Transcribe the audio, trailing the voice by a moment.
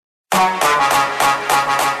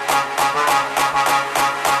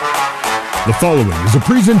The following is a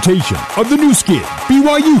presentation of the new skin,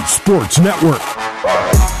 BYU Sports Network.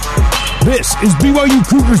 This is BYU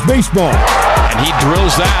Cougars baseball. And he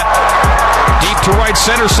drills that deep to right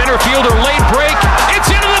center. Center fielder, late break. It's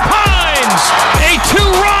into the Pines! A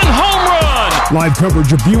two-run home run! Live coverage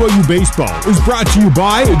of BYU baseball is brought to you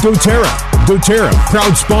by doTERRA. doTERRA,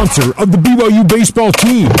 proud sponsor of the BYU baseball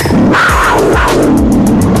team.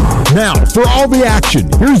 Now, for all the action,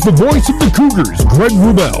 here's the voice of the Cougars, Greg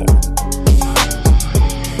Wrubell.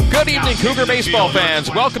 Good evening, Cougar baseball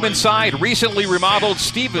fans. Welcome inside recently remodeled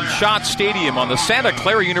Stephen Schott Stadium on the Santa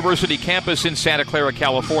Clara University campus in Santa Clara,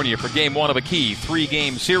 California for Game 1 of a key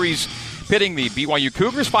three-game series pitting the BYU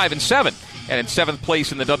Cougars 5-7 and in 7th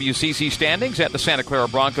place in the WCC standings at the Santa Clara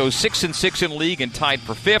Broncos 6-6 in league and tied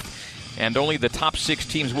for 5th. And only the top 6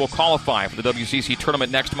 teams will qualify for the WCC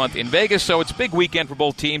tournament next month in Vegas. So it's a big weekend for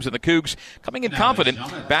both teams, and the Cougs coming in confident.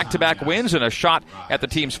 Back-to-back wins and a shot at the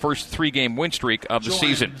team's first 3-game win streak of the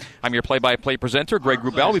season. I'm your play-by-play presenter, Greg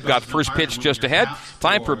Wrubell. We've got first pitch just ahead.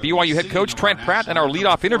 Time for BYU head coach Trent Pratt and our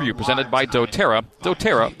leadoff interview presented by doTERRA.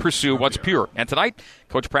 doTERRA, pursue what's pure. And tonight,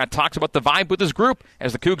 Coach Pratt talks about the vibe with his group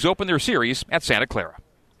as the Cougs open their series at Santa Clara.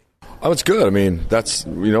 Oh, it's good. I mean, that's,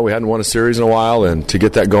 we hadn't won a series in a while, and to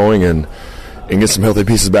get that going and get some healthy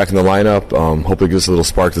pieces back in the lineup, hopefully gives us a little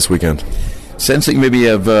spark this weekend. Sense that you maybe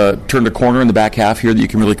have turned a corner in the back half here that you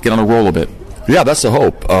can really get on a roll a bit. Yeah, that's the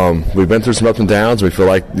hope. We've been through some ups and downs. We feel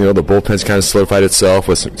like, the bullpen's kind of solidified itself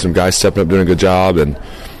with some guys stepping up, doing a good job, and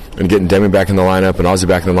getting Deming back in the lineup and Ozzie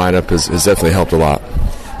back in the lineup has definitely helped a lot.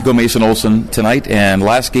 You go Mason Olson tonight, and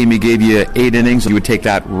last game he gave you 8 innings. You would take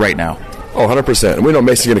that right now. Oh, 100%. And we know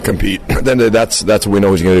Mason's going to compete. Then that's what we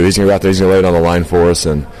know he's going to do. He's going to go out there, he's going to lay it on the line for us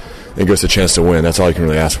and give us a chance to win. That's all you can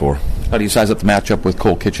really ask for. How do you size up the matchup with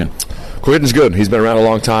Cole Kitchen? Cole Kitchen's good. He's been around a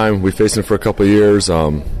long time. We faced him for a couple of years.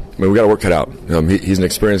 We got to work cut out. He's an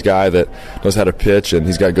experienced guy that knows how to pitch, and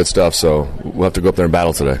he's got good stuff, so we'll have to go up there and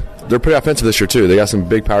battle today. They're pretty offensive this year, too. They got some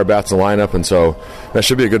big power bats in the lineup, and so that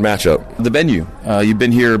should be a good matchup. The venue, you've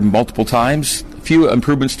been here multiple times. A few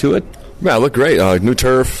improvements to it. Man, it looked great. New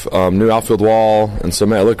turf, new outfield wall, and so,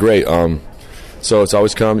 man, it looked great. So it's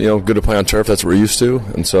always good to play on turf. That's what we're used to,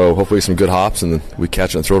 and so hopefully some good hops, and then we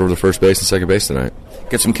catch it and throw it over to first base and second base tonight.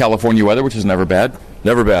 Get some California weather, which is never bad.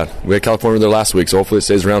 Never bad. We had California there last week, so hopefully it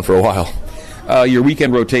stays around for a while. Your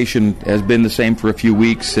weekend rotation has been the same for a few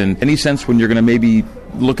weeks, and any sense when you're going to maybe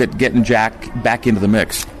look at getting Jack back into the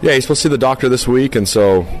mix? Yeah, he's supposed to see the doctor this week, and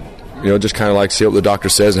so just kind of like see what the doctor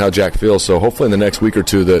says and how Jack feels. So hopefully in the next week or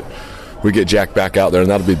two that we get Jack back out there,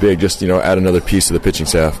 and that'll be big, just, add another piece to the pitching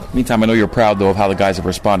staff. Meantime, I know you're proud, though, of how the guys have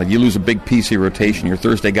responded. You lose a big piece of your rotation, your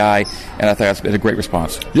Thursday guy, and I think that's been a great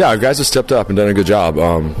response. Yeah, our guys have stepped up and done a good job.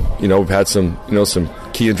 We've had some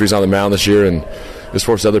key injuries on the mound this year, and it's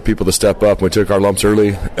forced other people to step up. We took our lumps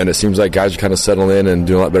early, and it seems like guys are kind of settling in and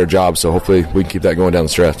doing a lot better job, so hopefully we can keep that going down the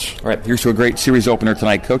stretch. All right, here's to a great series opener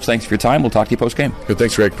tonight, Coach. Thanks for your time. We'll talk to you post-game. Good,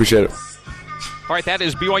 thanks, Greg. Appreciate it. All right, that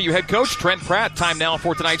is BYU head coach Trent Pratt. Time now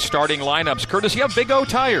for tonight's starting lineups, courtesy of Big O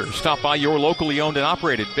Tires. Stop by your locally owned and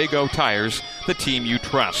operated Big O Tires, the team you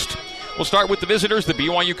trust. We'll start with the visitors, the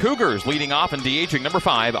BYU Cougars, leading off and DHing number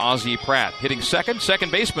 5, Ozzie Pratt. Hitting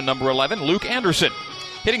second baseman, number 11, Luke Anderson.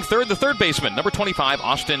 Hitting third, the third baseman, number 25,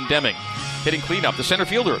 Austin Deming. Hitting cleanup, the center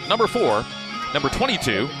fielder, number 4, number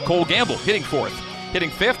 22, Cole Gamble. Hitting fourth. Hitting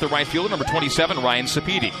fifth, the right fielder, number 27, Ryan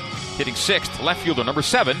Sapedi. Hitting sixth, left fielder, number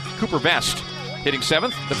 7, Cooper Vest. Hitting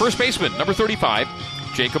seventh, the first baseman, number 35,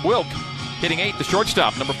 Jacob Wilk. Hitting eighth, the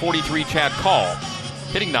shortstop, number 43, Chad Call.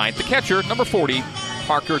 Hitting ninth, the catcher, number 40,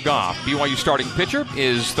 Parker Goff. BYU starting pitcher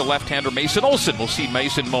is the left-hander Mason Olson. We'll see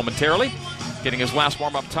Mason momentarily. Getting his last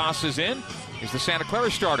warm-up tosses in is the Santa Clara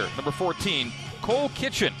starter, number 14, Cole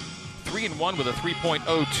Kitchen. 3-1 with a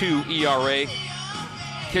 3.02 ERA.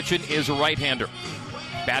 Kitchen is a right-hander.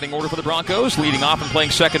 Batting order for the Broncos, leading off and playing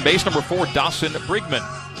second base, number 4, Dawson Brigman.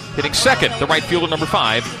 Hitting second, the right fielder, number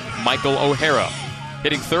 5, Michael O'Hara.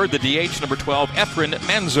 Hitting third, the DH, number 12, Efren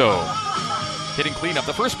Manzo. Hitting cleanup,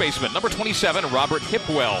 the first baseman, number 27, Robert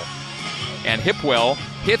Hipwell. And Hipwell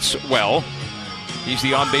hits well. He's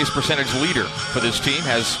the on-base percentage leader for this team.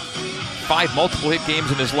 Has 5 multiple-hit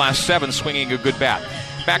games in his last 7, swinging a good bat.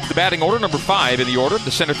 Back to the batting order, number 5 in the order,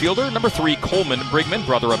 the center fielder, number 3, Coleman Brigman,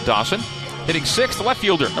 brother of Dawson. Hitting sixth, the left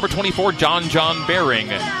fielder, number 24, John Bering.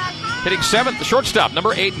 Hitting seventh, the shortstop,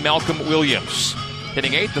 number 8, Malcolm Williams.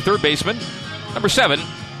 Hitting eighth, the third baseman, number 7,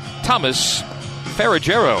 Thomas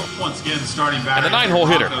Faragero. Once again, starting batter, and the 9-hole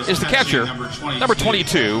hitter is the catcher, number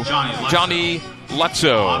 22, Johnny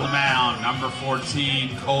Lutzo. On the mound, number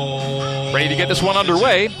 14, Cole. Ready to get this one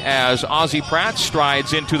underway as Ozzie Pratt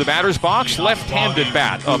strides into the batter's box. Left-handed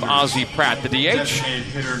bat of Ozzie Pratt, the DH. Designated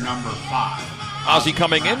hitter number 5. Ozzie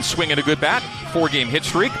coming in, swinging a good bat. 4-game hit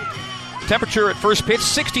streak. Temperature at first pitch,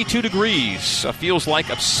 62 degrees. Feels like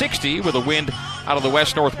of 60 with a wind out of the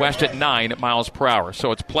west-northwest at 9 miles per hour.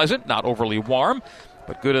 So it's pleasant, not overly warm,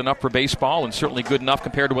 but good enough for baseball, and certainly good enough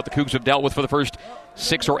compared to what the Cougs have dealt with for the first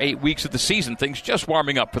 6 or 8 weeks of the season. Things just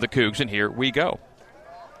warming up for the Cougs, and here we go.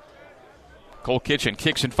 Cole Kitchen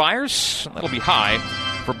kicks and fires. That'll be high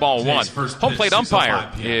for ball one. Home plate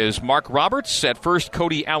umpire is Mark Roberts. At first,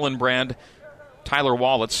 Cody Allenbrand. Tyler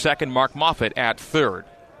Wall at second. Mark Moffitt at third.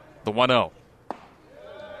 The 1-0.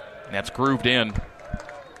 And that's grooved in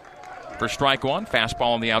for strike one.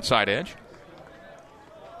 Fastball on the outside edge.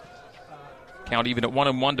 Count even at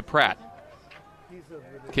 1-1 to Pratt.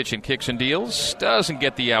 Kitchen kicks and deals. Doesn't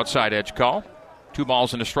get the outside edge call. 2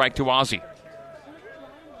 balls and a strike to Ozzie.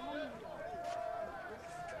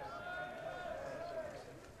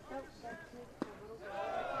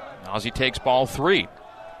 Ozzie takes ball 3.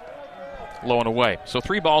 Low and away. So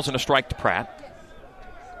 3 balls and a strike to Pratt.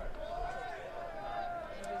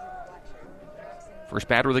 First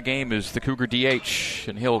batter of the game is the Cougar DH,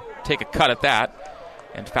 and he'll take a cut at that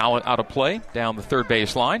and foul it out of play down the third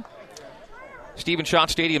base line. Stephen Schott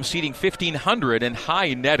Stadium seating 1,500 and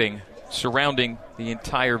high netting surrounding the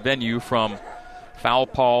entire venue from foul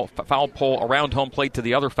pole around home plate to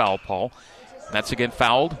the other foul pole. And that's again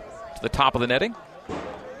fouled to the top of the netting.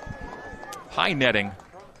 High netting.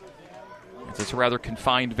 It's a rather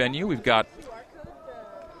confined venue. We've got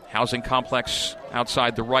housing complex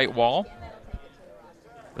outside the right wall.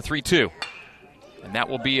 The 3-2. And that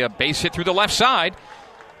will be a base hit through the left side.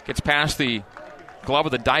 Gets past the glove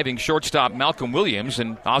of the diving shortstop Malcolm Williams,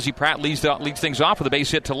 and Ozzie Pratt leads things off with a base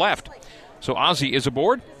hit to left. So Ozzie is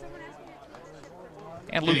aboard.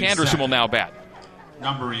 And Luke Anderson will now bat.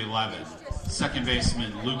 Number 11, second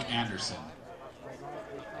baseman Luke Anderson.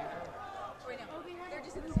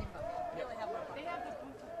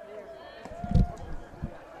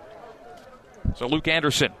 So Luke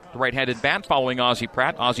Anderson, the right-handed bat, following Ozzie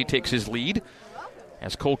Pratt. Ozzie takes his lead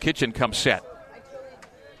as Cole Kitchen comes set.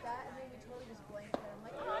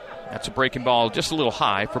 That's a breaking ball just a little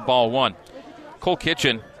high for ball one. Cole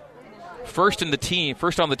Kitchen, first on the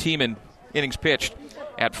team in innings pitched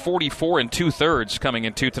at 44 2/3 coming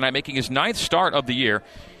into tonight, making his 9th start of the year.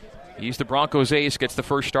 He's the Broncos ace, gets the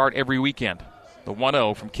first start every weekend. The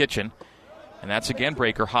 1-0 from Kitchen, and that's again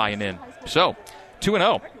breaker high and in. So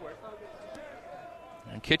 2-0.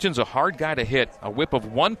 And Kitchen's a hard guy to hit, a whip of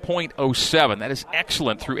 1.07. That is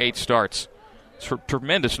excellent through 8 starts. It's a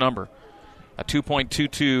tremendous number. A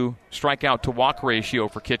 2.22 strikeout to walk ratio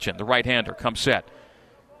for Kitchen. The right-hander comes set.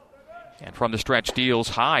 And from the stretch deals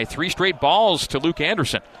high. 3 straight balls to Luke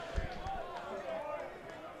Anderson.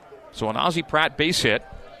 So an Ozzie Pratt base hit,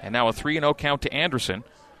 and now a 3-0 count to Anderson.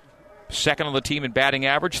 Second on the team in batting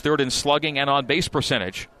average, third in slugging and on base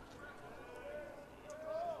percentage.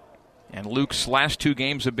 And Luke's last 2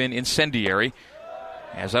 games have been incendiary,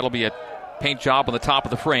 as that'll be a paint job on the top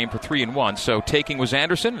of the frame for 3-1. So taking was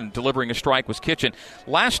Anderson, and delivering a strike was Kitchen.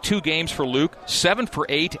 Last 2 games for Luke, 7 for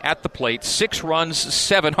 8 at the plate, 6 runs,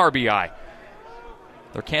 7 RBI.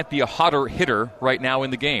 There can't be a hotter hitter right now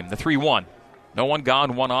in the game. The 3-1. No one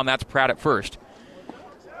gone, 1 on. That's Pratt at first.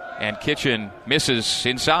 And Kitchen misses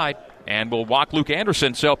inside and will walk Luke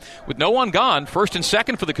Anderson. So with no one gone, first and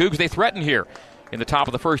second for the Cougs, they threaten here in the top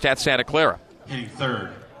of the first at Santa Clara. Hitting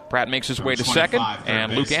third. Pratt makes his way to second,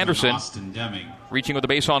 and Luke Anderson reaching with the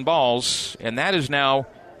base on balls, and that is now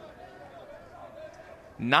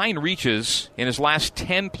 9 reaches in his last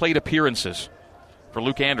 10 plate appearances for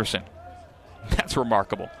Luke Anderson. That's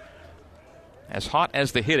remarkable. As hot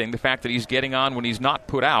as the hitting, the fact that he's getting on when he's not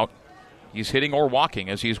put out, he's hitting or walking,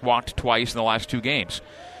 as he's walked twice in the last 2 games.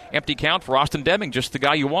 Empty count for Austin Deming, just the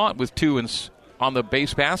guy you want with 2 on the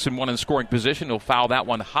base paths and 1 in scoring position. He'll foul that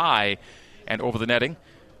one high and over the netting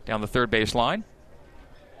down the third base line.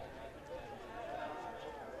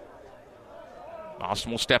 Austin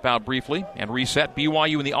will step out briefly and reset.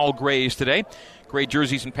 BYU in the all grays today. Gray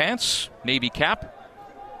jerseys and pants, navy cap,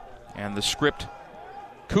 and the script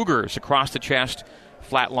Cougars across the chest,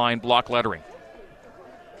 flat line block lettering.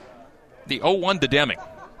 The 0-1 to Deming.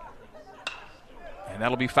 And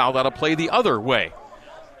that'll be fouled out of play the other way.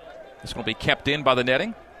 This will be kept in by the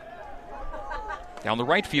netting down the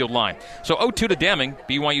right field line. So 0-2 to Deming,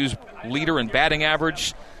 BYU's leader in batting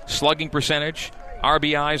average, slugging percentage,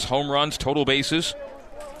 RBIs, home runs, total bases,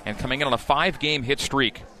 and coming in on a 5-game hit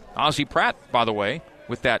streak. Ozzie Pratt, by the way,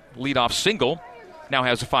 with that leadoff single, now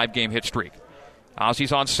has a 5-game hit streak.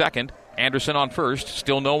 Ozzy's on second. Anderson on first.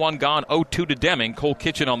 Still no one gone. 0-2 to Deming. Cole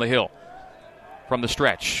Kitchen on the hill from the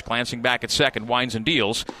stretch. Glancing back at second. Winds and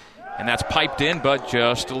deals. And that's piped in, but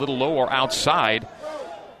just a little low or outside.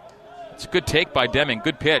 It's a good take by Deming.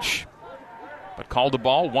 Good pitch. But called the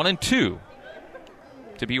ball 1-2 to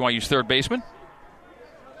BYU's third baseman.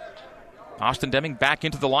 Austin Deming back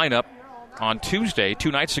into the lineup on Tuesday,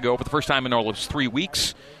 2 nights ago, for the first time in almost 3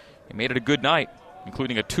 weeks. He made it a good night,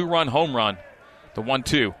 including a 2-run home run, the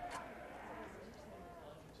 1-2.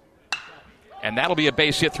 And that'll be a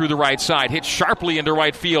base hit through the right side. Hit sharply into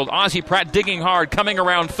right field. Ozzie Pratt digging hard, coming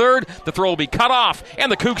around third. The throw will be cut off,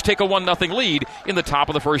 and the Cougs take a 1-0 lead in the top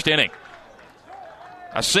of the first inning.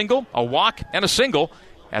 A single, a walk, and a single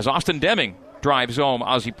as Austin Deming drives home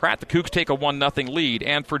Ozzie Pratt. The Cougs take a 1-0 lead,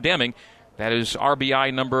 and for Deming, that is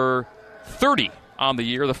RBI number 30 on the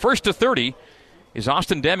year. The first to 30 is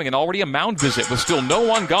Austin Deming, and already a mound visit with still no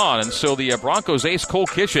one gone. And so the Broncos ace Cole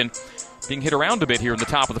Kitchen being hit around a bit here in the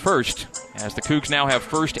top of the first, as the Cougs now have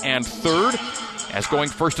first and third, as going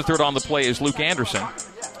first to third on the play is Luke Anderson.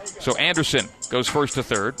 So Anderson goes first to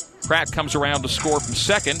third. Pratt comes around to score from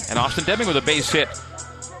second, and Austin Deming with a base hit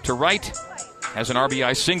to right has an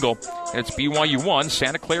RBI single. And it's BYU 1,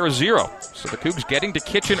 Santa Clara 0. So the Cougs getting to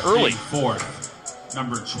Kitchen early. Fourth,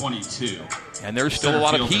 number 22. And there's still a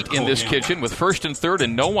lot of heat in this Kitchen with first and third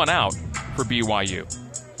and no one out for BYU.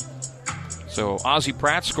 So Ozzie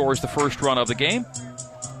Pratt scores the first run of the game.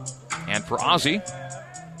 And for Ozzie,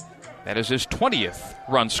 that is his 20th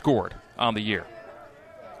run scored on the year.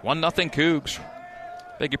 1-0 Cougs.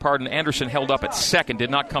 Beg your pardon, Anderson held up at second, did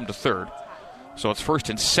not come to third. So it's first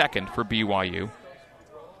and second for BYU.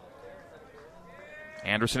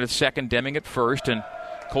 Anderson at second, Deming at first, and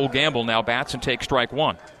Cole Gamble now bats and takes strike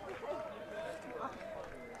one.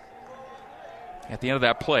 At the end of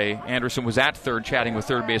that play, Anderson was at third chatting with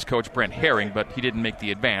third base coach Brent Herring, but he didn't make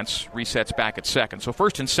the advance. Resets back at second. So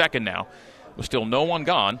first and second now, with still no one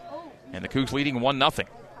gone, and the Cougs leading 1-0.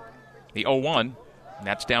 The 0-1, and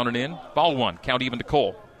that's down and in. Ball one, count even to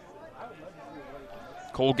Cole.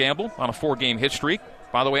 Cole Gamble on a 4-game hit streak.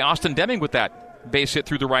 By the way, Austin Deming with that base hit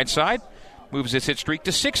through the right side moves his hit streak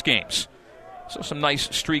to 6 games. So some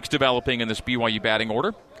nice streaks developing in this BYU batting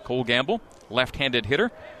order. Cole Gamble, left-handed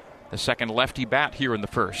hitter. The second lefty bat here in the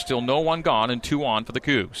first. Still no one gone and 2 on for the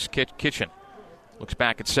Cougs. Kitchen looks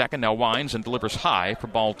back at second, now winds and delivers high for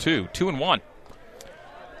ball 2. 2-1.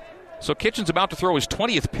 So Kitchen's about to throw his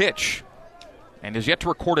 20th pitch and is yet to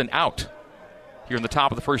record an out here in the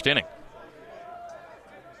top of the first inning.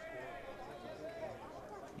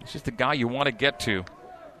 This is the guy you want to get to.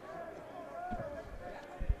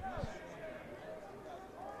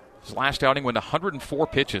 His last outing went 104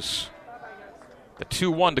 pitches. The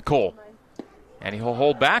 2-1 to Cole. And he'll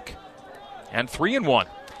hold back. And 3-1.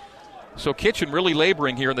 So Kitchen really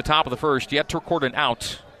laboring here in the top of the first, yet to record an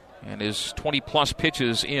out. And his 20-plus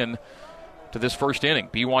pitches in to this first inning.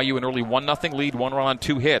 BYU an early 1-0 lead, 1 run on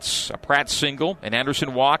 2 hits. A Pratt single, an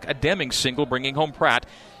Anderson walk, a Deming single, bringing home Pratt.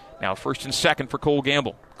 Now first and second for Cole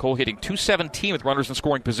Gamble. Cole hitting .217 with runners in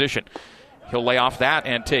scoring position. He'll lay off that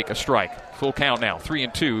and take a strike. Full count now,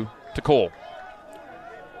 3-2 to Cole.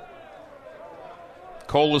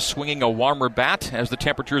 Cole is swinging a warmer bat as the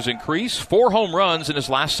temperatures increase. 4 home runs in his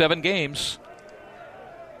last 7 games.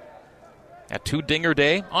 At 2-dinger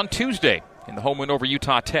day on Tuesday in the home win over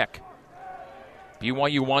Utah Tech.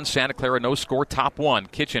 BYU 1, Santa Clara no score, top 1.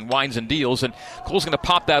 Kitchen winds and deals, and Cole's going to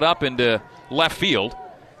pop that up into left field.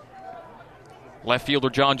 Left fielder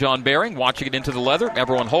John Baring watching it into the leather.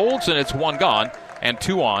 Everyone holds, and it's 1 gone and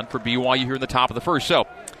 2 on for BYU here in the top of the first. So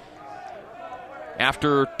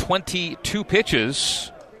after 22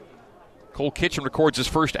 pitches, Cole Kitchen records his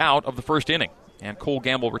first out of the first inning. And Cole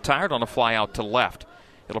Gamble retired on a fly out to left.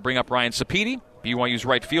 It'll bring up Ryan Sapedi, BYU's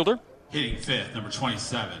right fielder. Hitting fifth, number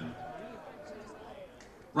 27.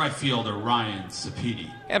 Right fielder Ryan Sapedi.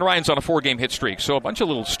 And Ryan's on a 4-game hit streak, so a bunch of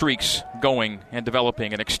little streaks going and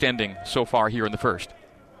developing and extending so far here in the first.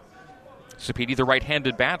 Sapedi, the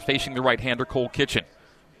right-handed bat, facing the right-hander Cole Kitchen.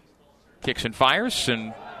 Kicks and fires,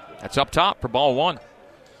 and that's up top for ball 1.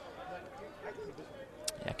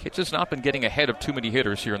 Yeah, Kitchen's not been getting ahead of too many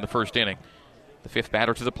hitters here in the first inning. The 5th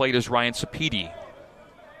batter to the plate is Ryan Sapedi,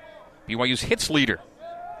 BYU's hits leader.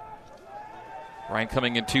 Ryan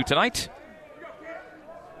coming in 2 tonight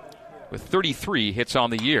with 33 hits on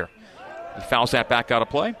the year. He fouls that back out of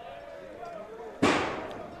play.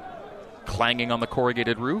 Clanging on the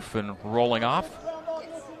corrugated roof and rolling off.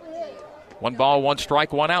 1 ball, 1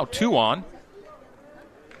 strike, 1 out, 2 on.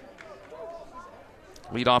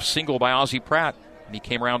 Leadoff single by Ozzie Pratt. And he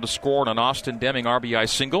came around to score on an Austin Deming RBI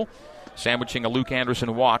single. sandwiching a Luke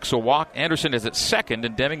Anderson walk. So Anderson is at second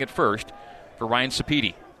and Deming at first for Ryan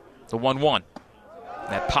Sapedi. The 1-1.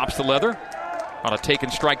 That pops the leather on a taken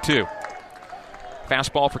strike 2.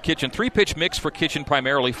 Fastball for Kitchen. 3-pitch mix for Kitchen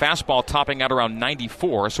primarily. Fastball topping out around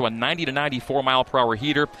 94, so a 90 to 94 mile per hour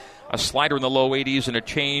heater. A slider in the low 80s and a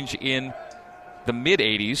change in the mid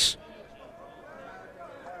 80s.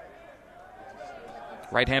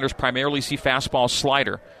 Right-handers primarily see fastball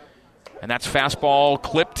slider. And that's fastball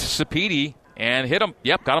clipped Sapedi and hit him.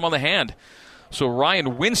 Yep, got him on the hand. So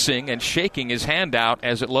Ryan wincing and shaking his hand out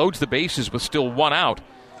as it loads the bases with still 1 out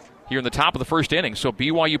here in the top of the first inning. So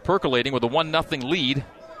BYU percolating with a 1-0 lead.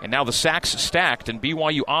 And now the sacks stacked, and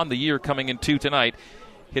BYU on the year coming in 2 tonight,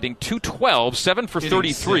 hitting .212, 7 for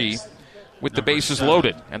 33 with the bases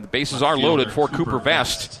loaded. And the bases are loaded for Cooper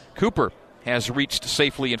Vest. Cooper has reached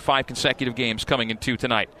safely in 5 consecutive games coming in 2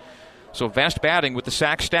 tonight. So Vest batting with the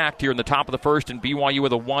sack stacked here in the top of the first, and BYU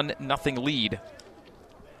with a 1-0 lead.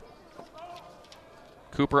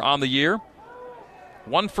 Cooper on the year,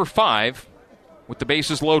 1 for 5 with the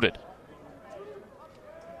bases loaded.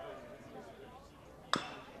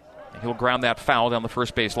 And he'll ground that foul down the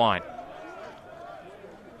first base line.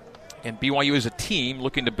 And BYU is a team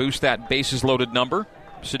looking to boost that bases loaded number,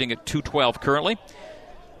 sitting at .212 currently.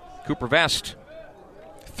 Cooper Vest,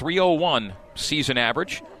 .301 season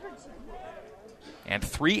average, and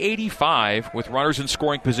 .385 with runners in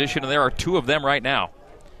scoring position, and there are 2 of them right now.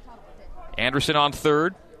 Anderson on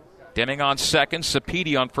third, Deming on second,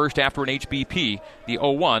 Sapedi on first after an HBP, the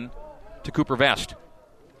 0-1 to Cooper Vest.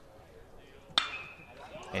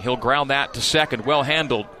 And he'll ground that to second, well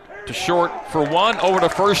handled, to short for 1, over to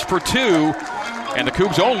first for 2, and the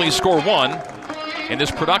Cougs only score 1 in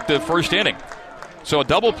this productive first inning. So a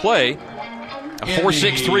double play, a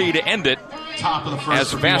 4-6-3 to end it,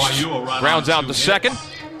 as Vest grounds out to second.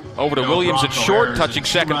 Over to Williams at short, touching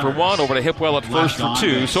second for 1. Over to Hipwell at first for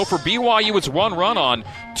 2. So for BYU, it's 1 run on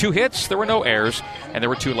 2 hits. There were no errors, and there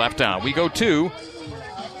were 2 left on. We go to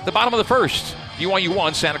the bottom of the first. BYU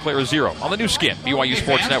 1, Santa Clara 0 on the new skin, BYU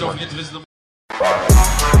Sports Network.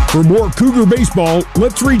 For more Cougar baseball,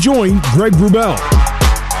 let's rejoin Greg Wrubell.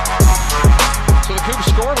 So the Cougs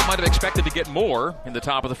scored, but might have expected to get more in the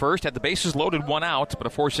top of the first. Had the bases loaded, 1 out, but a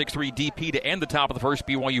 4-6-3 DP to end the top of the first.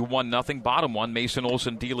 BYU 1-0. Bottom 1, Mason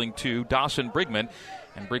Olson dealing to Dawson Brigman.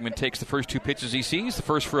 And Brigman takes the first 2 pitches he sees. The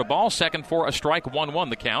first for a ball, second for a strike, 1-1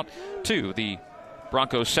 the count to the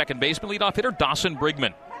Broncos' second baseman, leadoff hitter Dawson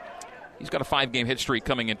Brigman. He's got a 5-game hit streak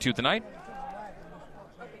coming in 2 tonight.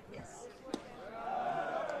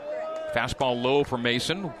 Fastball low for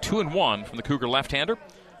Mason, 2-1 from the Cougar left-hander.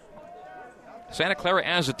 Santa Clara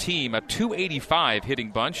as a team, a .285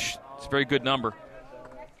 hitting bunch. It's a very good number.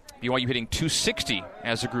 BYU hitting .260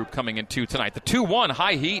 as a group coming in 2 tonight. The 2-1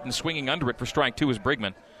 high heat and swinging under it for strike 2 is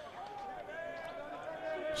Brigman.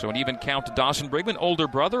 So an even count to Dawson Brigman, older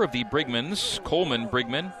brother of the Brigmans, Coleman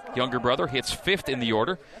Brigman, younger brother, hits 5th in the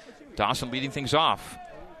order. Dawson leading things off.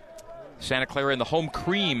 Santa Clara in the home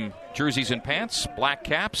cream jerseys and pants, black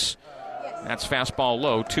caps. That's fastball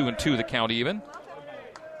low, 2-2 the count even.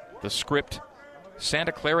 The script,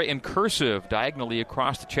 Santa Clara in cursive, diagonally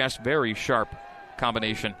across the chest, very sharp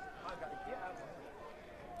combination.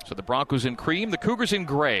 So the Broncos in cream, the Cougars in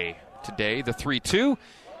gray. Today, the 3-2.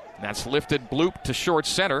 And that's lifted bloop to short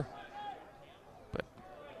center. But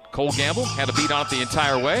Cole Gamble had a beat on it the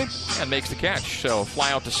entire way and makes the catch. So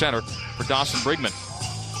fly out to center for Dawson Brigman.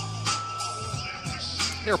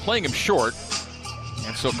 They were playing him short,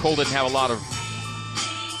 and so Cole didn't have a lot of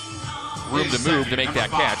room to move to make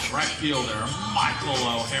that catch. Right fielder, Michael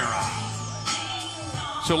O'Hara.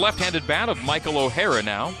 So left-handed bat of Michael O'Hara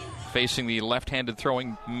now, facing the left-handed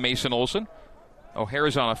throwing Mason Olson.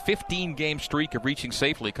 O'Hara's on a 15-game streak of reaching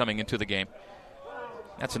safely coming into the game.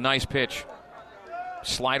 That's a nice pitch.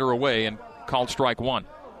 Slider away and called strike 1.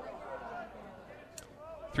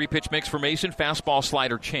 3-pitch mix for Mason. Fastball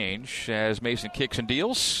slider change as Mason kicks and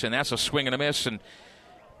deals. And that's a swing and a miss. And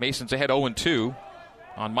Mason's ahead 0-2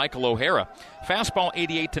 on Michael O'Hara. Fastball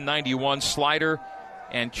 88 to 91. Slider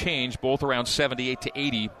and change both around 78 to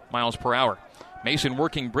 80 miles per hour. Mason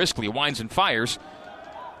working briskly, winds and fires.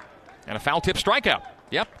 And a foul tip strikeout.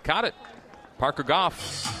 Yep, caught it. Parker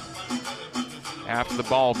Goff, after the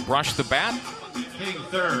ball brushed the bat. Hitting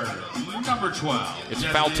third, number 12. It's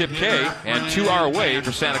foul tip K, and 2 are away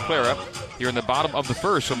for Santa Clara here in the bottom of the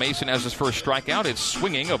first. So Mason has his first strikeout. It's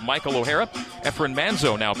swinging of Michael O'Hara. Efren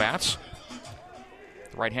Manzo now bats.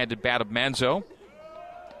 The right-handed bat of Manzo.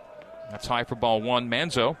 That's high for ball 1.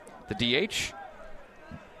 Manzo, the DH.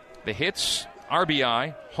 The hits,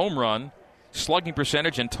 RBI, home run, slugging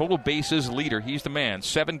percentage, and total bases leader. He's the man.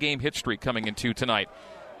 7-game hit streak coming in 2 tonight.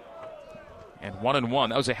 And 1-1.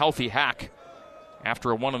 That was a healthy hack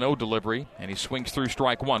after a 1-0 delivery, and he swings through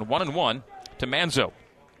strike one. 1-1 to Manzo.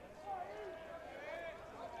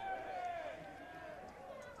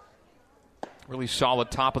 Really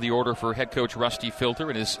solid top of the order for head coach Rusty Filter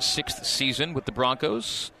in his 6th season with the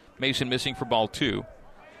Broncos. Mason missing for ball 2.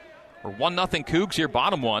 We're 1-0 Cougs here,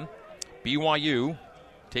 bottom one. BYU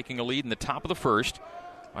taking a lead in the top of the first.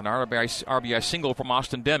 An RBI single from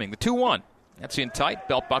Austin Deming. The 2-1. That's in tight.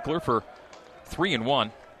 Belt buckler for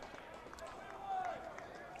 3-1.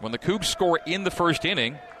 When the Cougs score in the first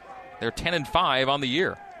inning, they're 10-5 on the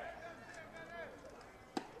year.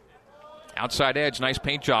 Outside edge, nice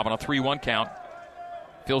paint job on a 3-1 count.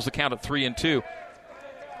 Fills the count at 3-2.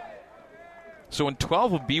 So in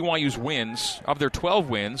 12 of BYU's wins, of their 12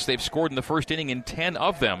 wins, they've scored in the first inning in 10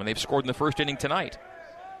 of them, and they've scored in the first inning tonight.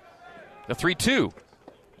 The 3-2.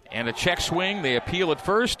 And a check swing. They appeal at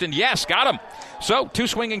first, and yes, got him. So 2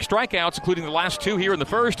 swinging strikeouts, including the last 2 here in the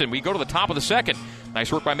first, and we go to the top of the second.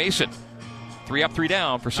 Nice work by Mason. 3 up, 3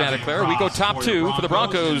 down for Santa Clara. We go top 2 for the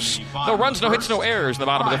Broncos. No runs, no hits, no errors in the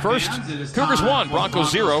bottom of the first. Cougars 1,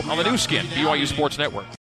 Broncos 0 on the new skin, BYU Sports Network.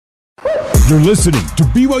 You're listening to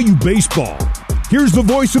BYU Baseball. Here's the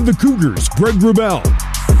voice of the Cougars, Greg Wrubell.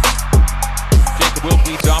 Jacob Wilk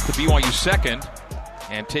leads off the BYU second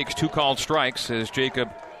and takes 2 called strikes as Jacob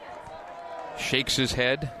shakes his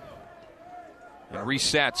head and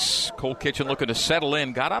resets. Cole Kitchen looking to settle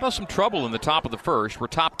in. Got out of some trouble in the top of the first. We're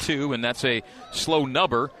top 2, and that's a slow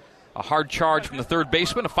nubber. A hard charge from the third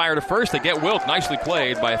baseman. A fire to first. They get Wilk. Nicely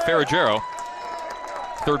played by Ferragero.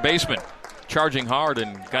 Third baseman charging hard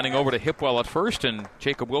and gunning over to Hipwell at first, and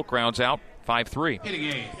Jacob Wilk rounds out 5-3.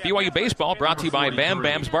 BYU Baseball brought to you by Bam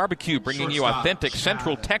Bam's Barbecue, bringing you authentic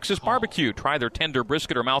Central Texas barbecue. Try their tender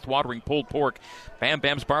brisket or mouth-watering pulled pork. Bam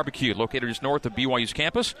Bam's Barbecue, located just north of BYU's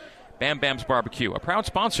campus. Bam Bam's Barbecue, a proud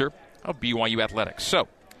sponsor of BYU Athletics. So,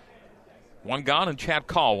 1 gone, and Chad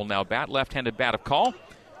Call will now bat. Left-handed bat of Call.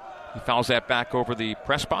 He fouls that back over the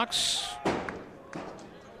press box.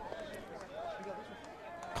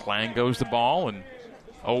 Clang goes the ball, and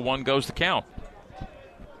 0-1 goes the count.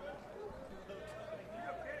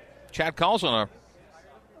 Chad Call's on a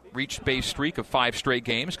reached base streak of 5 straight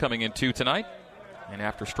games, coming in 2 tonight. And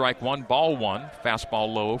after strike 1, ball 1,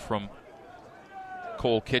 fastball low from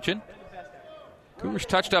Cole Kitchen. Cougars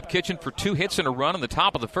touched up Kitchen for 2 hits and a run in the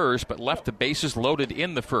top of the first, but left the bases loaded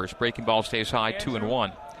in the first. Breaking ball stays high,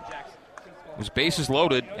 2-1. It was bases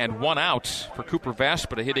loaded and 1 out for Cooper Vest,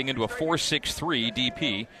 but a hitting into a 4-6-3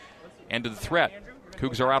 DP. End of the threat.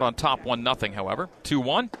 Cougs are out on top 1-0, however.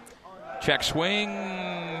 2-1. Check swing.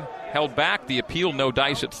 Held back. The appeal, no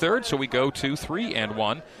dice at third, so we go to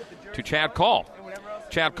 3-1 to Chad Call.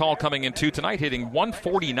 Chad Call coming in 2 tonight, hitting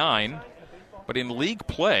 149, but in league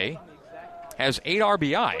play has 8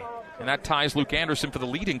 RBI, and that ties Luke Anderson for the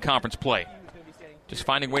lead in conference play. Just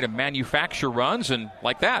finding a way to manufacture runs, and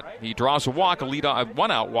like that, he draws a walk, a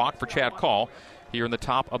 1-out walk for Chad Call here in the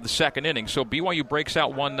top of the second inning. So BYU breaks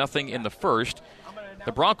out 1-0 in the first.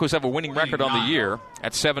 The Broncos have a winning record on the year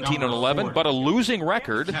at 17-11, but a losing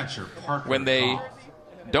record when they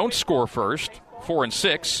don't score first,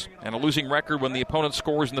 4-6, and a losing record when the opponent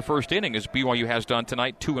scores in the first inning, as BYU has done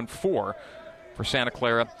tonight, 2-4 for Santa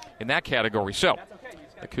Clara in that category. So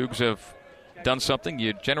the Cougs have done something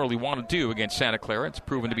you generally want to do against Santa Clara. It's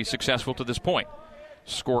proven to be successful to this point.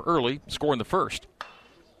 Score early, score in the first.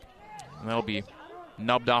 And that'll be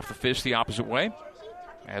nubbed off the fist the opposite way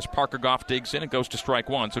as Parker Goff digs in and goes to strike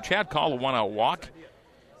 1. So Chad Call, a 1-out walk,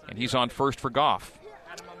 and he's on first for Goff.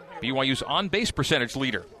 BYU's on-base percentage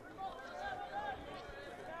leader.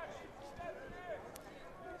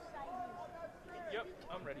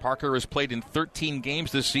 Parker has played in 13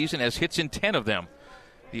 games this season, has hits in 10 of them.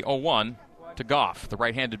 The 0-1 to Goff, the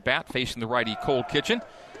right-handed bat facing the righty Cole Kitchen.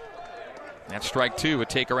 That's strike 2, a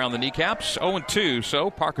take around the kneecaps. 0-2, so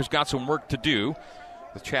Parker's got some work to do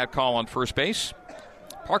with Chad Call on first base.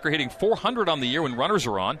 Parker hitting .400 on the year when runners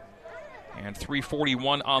are on, and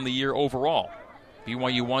 .341 on the year overall.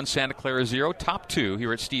 BYU 1, Santa Clara 0, top 2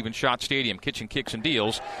 here at Stephen Schott Stadium. Kitchen kicks and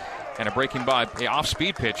deals, and a breaking by a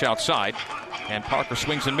off-speed pitch outside. And Parker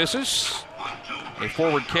swings and misses. A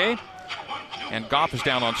forward K. And Goff is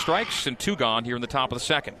down on strikes, and 2 gone here in the top of the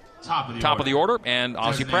second. Top of the order, and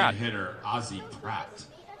Ozzie Pratt.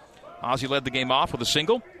 Ozzie led the game off with a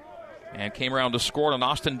single and came around to score on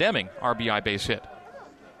Austin Deming, RBI base hit.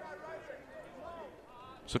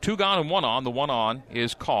 So 2 gone and 1 on. The 1 on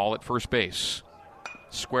is Call at first base.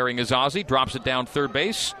 Squaring is Ozzie, drops it down third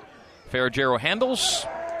base. Ferragero handles,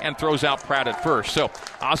 and throws out Pratt at first. So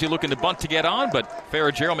Ozzie looking to bunt to get on, but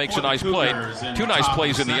Ferragero makes a nice play. Two nice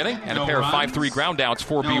plays in the inning, and a pair of 5-3 ground outs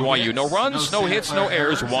for BYU. No runs, no hits, no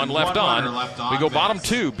errors, one left on. We go bottom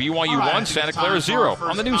two, BYU 1, Santa Clara 0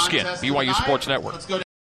 on the new skin, BYU Sports Network.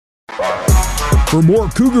 For more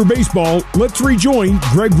Cougar baseball, let's rejoin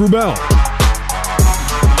Greg Wrubell.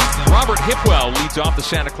 Robert Hipwell leads off the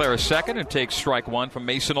Santa Clara second and takes strike one from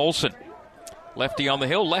Mason Olson. Lefty on the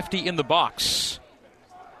hill, lefty in the box.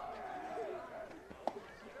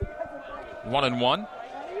 1-1.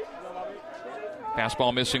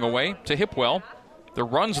 Fastball missing away to Hipwell, the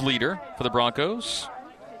runs leader for the Broncos.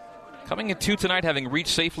 Coming in two tonight, having reached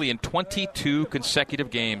safely in 22 consecutive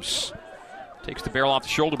games. Takes the barrel off the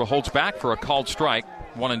shoulder but holds back for a called strike.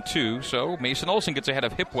 1-2. So Mason Olson gets ahead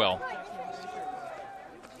of Hipwell.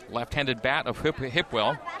 Left-handed bat of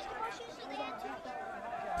Hipwell.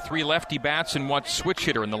 Three lefty bats and one switch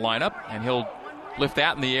hitter in the lineup. And he'll lift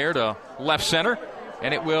that in the air to left center.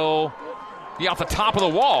 And it will be off the top of the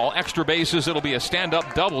wall. Extra bases. It'll be a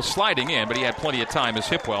stand-up double sliding in. But he had plenty of time as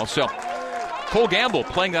Hipwell. So Cole Gamble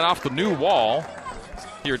playing that off the new wall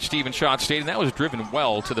here at Stephen Schott Stadium. That was driven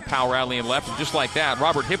well to the power alley and left. And just like that,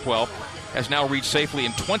 Robert Hipwell has now reached safely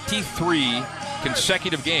in 23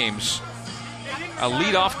 consecutive games. A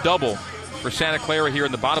leadoff double for Santa Clara here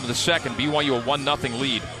in the bottom of the second. BYU a 1-0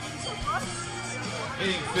 lead.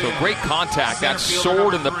 So great contact. That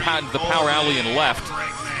soared in the power alley and left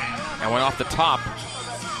and went off the top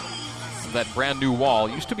of that brand new wall.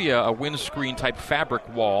 It used to be a windscreen type fabric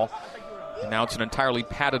wall. And now it's an entirely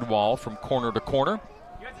padded wall from corner to corner.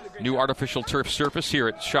 New artificial turf surface here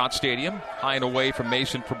at Schott Stadium. High and away from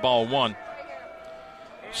Mason for ball one.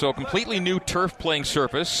 So a completely new turf playing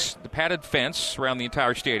surface, the padded fence around the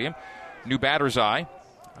entire stadium, new batter's eye,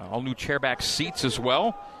 all new chairback seats as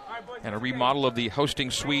well, and a remodel of the hosting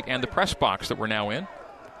suite and the press box that we're now in.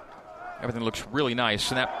 Everything looks really nice,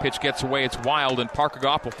 and that pitch gets away. It's wild, and Parker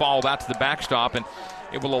Goff will follow that to the backstop, and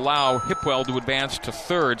it will allow Hipwell to advance to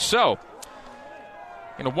third. So,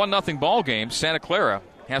 in a 1-0 ball game, Santa Clara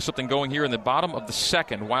has something going here in the bottom of the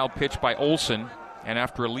second. Wild pitch by Olson. And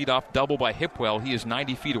after a leadoff double by Hipwell, he is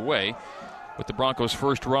 90 feet away with the Broncos'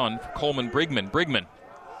 first run for Coleman Brigman. Brigman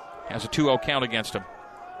has a 2-0 count against him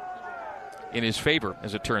in his favor,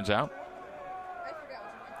 as it turns out.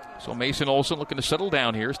 So Mason Olson looking to settle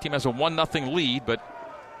down here. His team has a 1-0 lead, but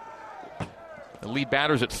the lead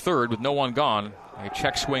batter's at third with no one gone. A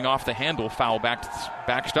check swing off the handle, foul back to the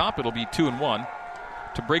backstop. It'll be 2-1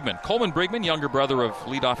 to Brigman. Coleman Brigman, younger brother of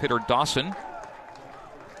leadoff hitter Dawson.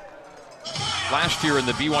 Last year in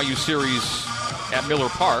the BYU series at Miller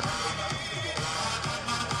Park.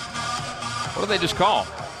 What did they just call?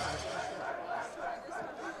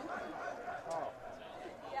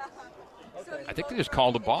 I think they just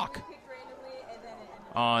called a balk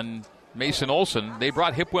on Mason Olson. They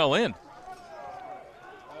brought Hipwell in.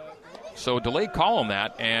 So delayed call on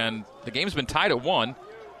that, and the game's been tied at 1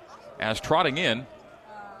 as trotting in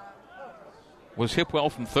was Hipwell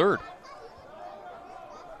from third.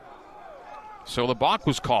 So the balk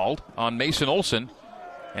was called on Mason Olson,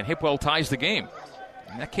 and Hipwell ties the game.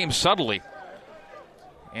 And that came subtly.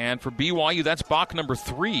 And for BYU, that's balk number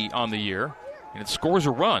 3 on the year, and it scores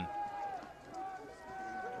a run.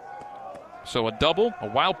 So a double, a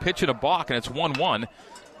wild pitch, and a balk, and it's 1-1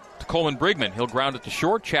 to Coleman Brigman. He'll ground it to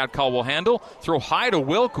short. Chad Call will handle. Throw high to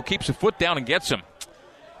Wilk, who keeps a foot down and gets him.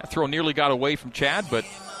 That throw nearly got away from Chad, but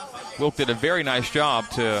Wilk did a very nice job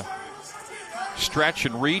to stretch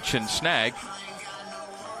and reach and snag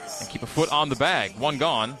and keep a foot on the bag. One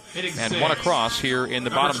gone and one across here in the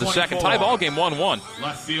bottom of the second. Tie ball game 1-1.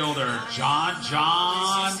 Left fielder John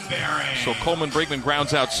Bering. So Coleman Brigman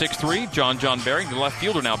grounds out 6-3. John Bering, the left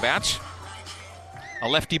fielder, now bats. A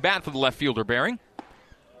lefty bat for the left fielder, Bering.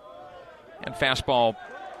 And fastball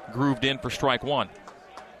grooved in for strike one.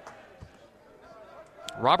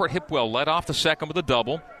 Robert Hipwell led off the second with a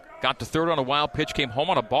double. Got to third on a wild pitch, came home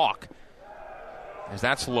on a balk. As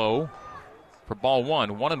that's low for ball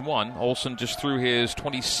one. 1-1. Olson just threw his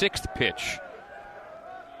 26th pitch.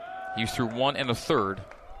 He threw 1 1/3.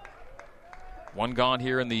 One gone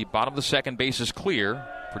here in the bottom of the second. Base is clear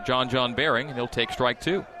for John Bering, and he'll take strike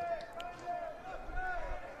two.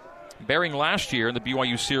 Bering last year in the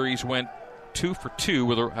BYU series went 2 for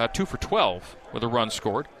 12 with a run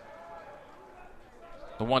scored.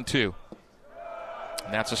 The 1-2.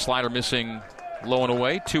 And that's a slider missing low and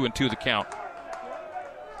away. 2-2 the count.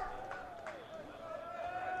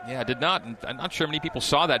 Yeah, I'm not sure many people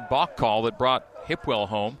saw that balk call that brought Hipwell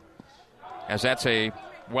home, as that's a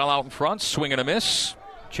well out in front, swing and a miss.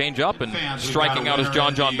 change up, and striking out is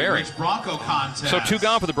John Berry. So 2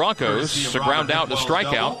 gone for the Broncos. A ground out, a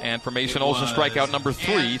strikeout, and for Mason Olson, strikeout number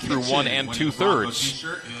 3 through 1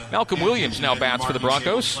 2/3. Malcolm Williams now bats for the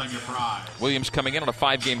Broncos. Williams coming in on a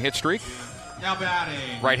 5-game hit streak. Now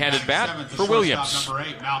batting. Right-handed bat for Williams. Number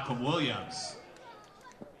 8, Malcolm Williams.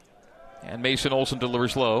 And Mason Olson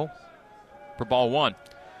delivers low for ball 1.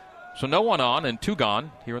 So no one on and 2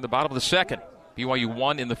 gone here in the bottom of the second. BYU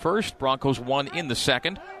 1 in the first, Broncos 1 in the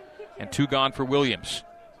second, and 2 gone for Williams.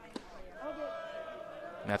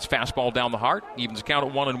 And that's fastball down the heart, evens the count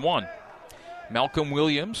at 1-1. Malcolm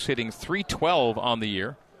Williams hitting .312 on the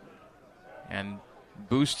year and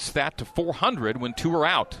boosts that to .400 when 2 are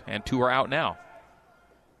out, and 2 are out now.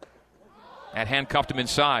 That handcuffed him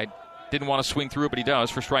inside. Didn't want to swing through it, but he does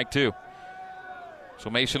for strike 2. So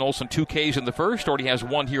Mason Olson 2 Ks in the first, already has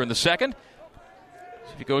 1 here in the second.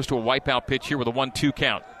 So if he goes to a wipeout pitch here with a 1-2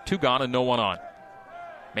 count, 2 gone and no one on.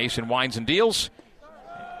 Mason winds and deals.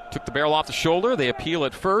 Took the barrel off the shoulder. They appeal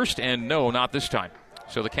at first, and no, not this time.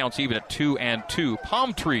 So the count's even at 2-2.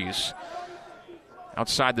 Palm trees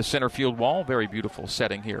outside the center field wall. Very beautiful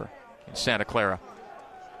setting here in Santa Clara.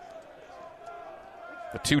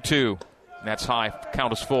 The 2-2. That's high.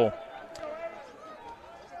 Count is full.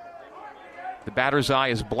 The batter's eye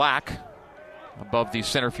is black above the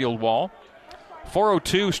center field wall.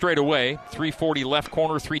 402 straight away. 340 left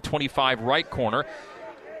corner, 325 right corner.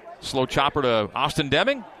 Slow chopper to Austin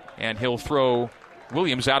Deming, and he'll throw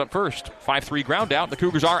Williams out at first. 5-3 ground out. The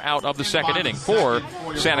Cougars are out of the second inning for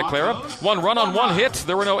Santa Clara. 1 run on 1 hit.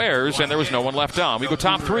 There were no errors, and there was no one left on. We go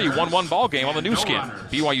top 3, 1-1 ball game on the new skin,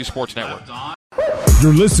 BYU Sports Network.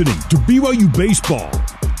 You're listening to BYU Baseball.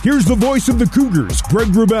 Here's the voice of the Cougars, Greg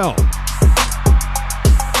Wrubell.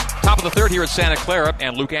 Top of the third here at Santa Clara,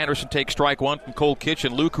 and Luke Anderson takes strike 1 from Cole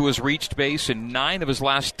Kitchen. Luke, who has reached base in 9 of his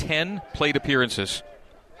last 10 plate appearances,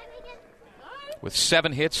 with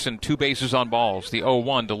 7 hits and 2 bases on balls. The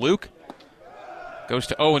 0-1 to Luke. Goes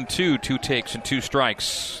to 0-2, 2 takes and 2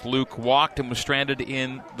 strikes. Luke walked and was stranded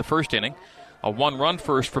in the first inning. A 1-run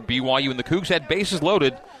first for BYU, and the Cougs had bases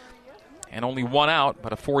loaded and only 1 out,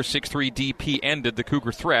 but a 4-6-3 DP ended the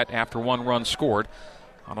Cougar threat after 1 run scored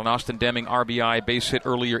on an Austin Deming RBI base hit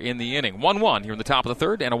earlier in the inning. 1-1 here in the top of the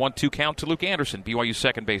third, and a 1-2 count to Luke Anderson, BYU's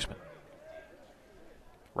second baseman.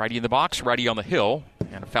 Righty in the box, righty on the hill,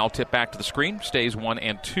 and a foul tip back to the screen. Stays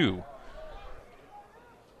 1-2.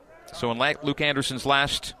 So in Luke Anderson's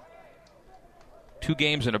last 2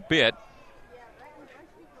 games and a bit,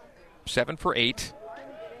 7 for 8,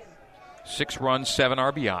 6 runs, 7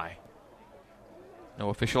 RBI. No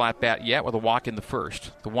official at-bat yet with a walk in the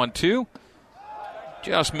first. The 1-2,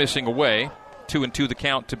 just missing away. 2-2 the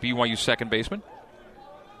count to BYU's second baseman,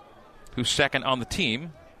 who's second on the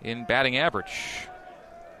team in batting average.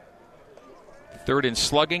 Third in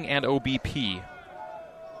slugging and OBP.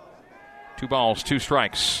 2 balls, 2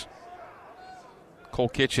 strikes. Cole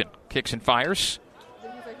Kitchen kicks and fires.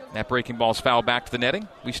 That breaking ball's fouled back to the netting.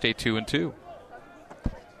 We stay 2-2.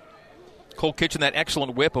 Cole Kitchen, that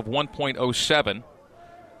excellent whip of 1.07.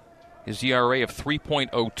 His ERA of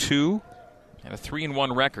 3.02 and a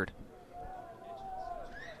 3-1 record.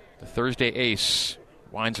 The Thursday ace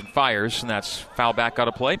winds and fires, and that's foul back out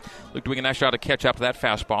of play. Luke doing a nice job to catch up to that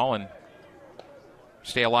fastball and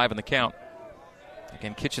stay alive in the count.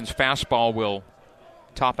 Again, Kitchen's fastball will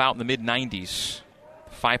top out in the mid-90s.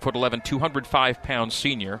 5'11", 205-pound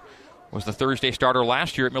senior was the Thursday starter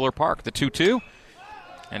last year at Miller Park. The 2-2.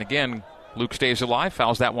 And again, Luke stays alive,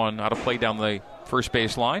 fouls that one out of play down the first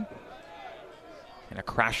base line. And a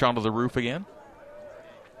crash onto the roof again.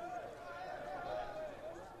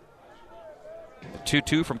 The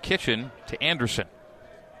 2-2 from Kitchen to Anderson.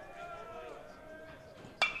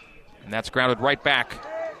 And that's grounded right back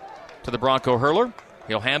to the Bronco hurler.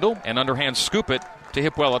 He'll handle and underhand scoop it to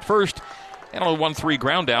Hipwell at first. And on a 1-3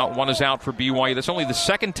 ground out, 1 is out for BYU. That's only the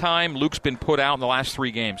second time Luke's been put out in the last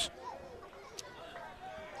 3 games.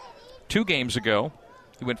 2 games ago,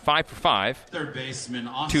 he went 5 for 5. Third baseman,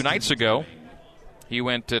 2 nights ago, he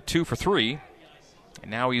went 2 for 3.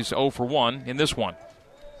 And now he's 0 for 1 in this one.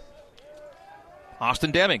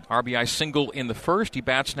 Austin Deming, RBI single in the first. He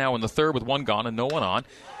bats now in the third with 1 gone and no one on.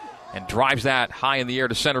 And drives that high in the air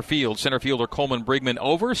to center field. Center fielder Coleman Brigman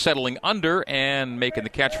over, settling under, and making the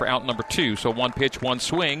catch for out number 2. So 1 pitch, 1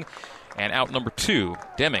 swing, and out number 2.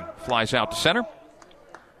 Deming flies out to center.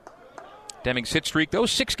 Deming's hit streak, though,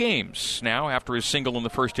 6 games now after his single in the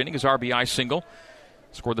first inning, his RBI single.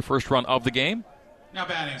 Scored the first run of the game. Now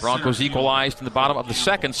batting Broncos equalized in the bottom of the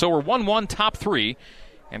second. So we're 1-1 top 3.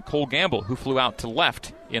 And Cole Gamble, who flew out to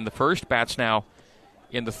left in the first, bats now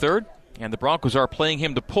in the third. And the Broncos are playing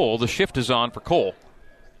him to pull. The shift is on for Cole.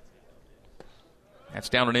 That's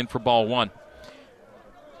down and in for ball one.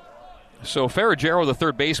 So Ferragero, the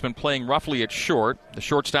third baseman, playing roughly at short. The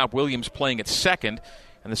shortstop Williams playing at second.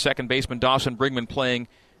 And the second baseman Dawson Brigman playing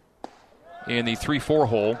in the 3-4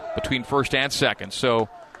 hole between first and second. So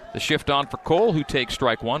the shift on for Cole, who takes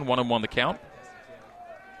strike one. 1-1 the count.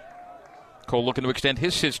 Cole looking to extend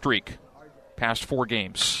his hit streak past 4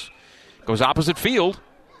 games. Goes opposite field.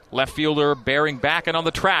 Left fielder bearing back and on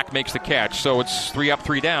the track makes the catch. So it's 3 up,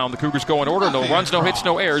 3 down. The Cougars go in order. No runs, no hits,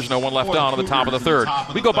 no errors. No one left on the top of the third.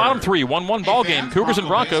 We go bottom 3. 1-1 ball game. Cougars and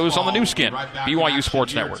Broncos on the new skin. BYU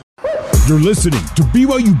Sports Network. You're listening to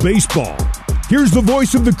BYU Baseball. Here's the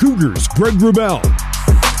voice of the Cougars, Greg Wrubell.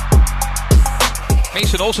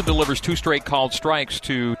 Mason Olson delivers 2 straight called strikes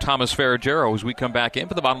to Thomas Ferragero as we come back in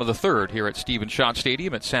for the bottom of the third here at Stephen Schott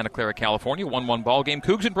Stadium at Santa Clara, California. 1-1 ball game.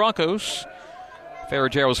 Cougs and Broncos.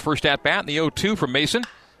 Ferragero's first at-bat in the 0-2 from Mason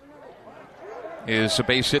is a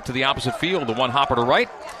base hit to the opposite field, the one hopper to right.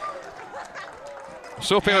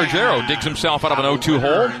 So Ferragero digs himself out of an 0-2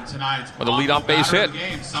 hole with a leadoff base hit.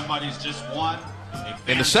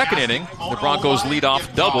 In the second inning, the Broncos'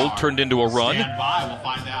 leadoff double turned into a run.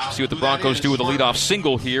 See what the Broncos do with a leadoff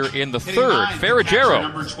single here in the third.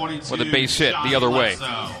 Ferragero with a base hit the other way.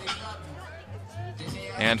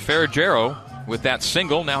 And Ferragero, with that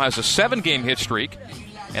single, now has a 7-game hit streak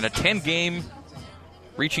and a 10-game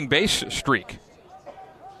reaching base streak.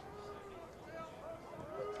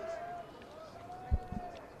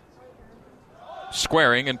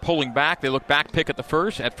 Squaring and pulling back. They look back pick at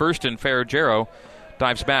first, and Ferragero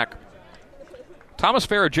dives back. Thomas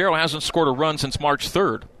Ferragero hasn't scored a run since March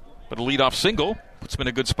 3rd, but a leadoff single puts him in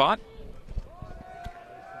a good spot.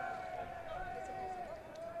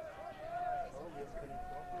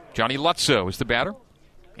 Johnny Lutzo is the batter.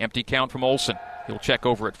 Empty count from Olson. He'll check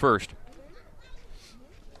over at first.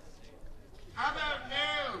 How about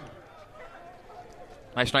new?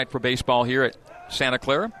 Nice night for baseball here at Santa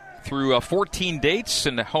Clara. Through 14 dates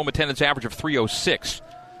and a home attendance average of 306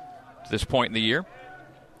 to this point in the year.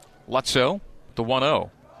 Lutzo, the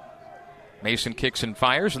 1-0. Mason kicks and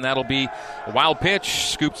fires, and that'll be a wild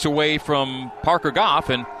pitch. Scoops away from Parker Goff,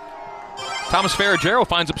 and Thomas Ferragero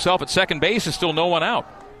finds himself at second base and still no one out.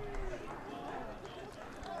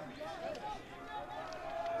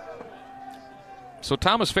 So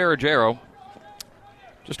Thomas Ferragero,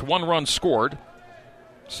 just 1 run scored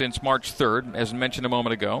since March 3rd, as mentioned a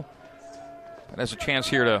moment ago. But has a chance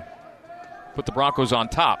here to put the Broncos on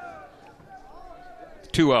top.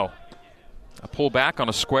 2-0. A pull back on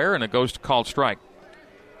a square, and it goes to called strike.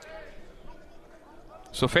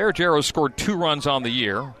 So Ferragero scored 2 runs on the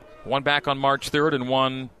year. 1 back on March 3rd and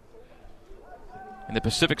 1 in the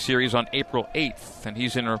Pacific Series on April 8th. And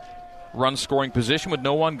he's in a run-scoring position with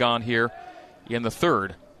no one gone here in the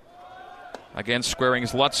third. Again, squaring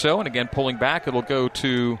is Lutzo, and again pulling back. It'll go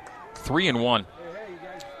to 3-1.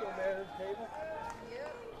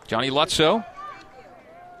 Johnny Lutzo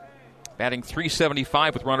batting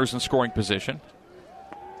 .375 with runners in scoring position.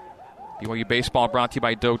 BYU Baseball brought to you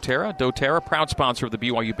by doTERRA. doTERRA, proud sponsor of the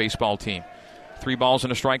BYU baseball team. 3 balls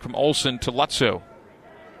and a strike from Olson to Lutzo.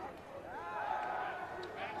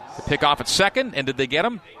 The pick off at second, and did they get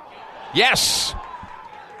him? Yes!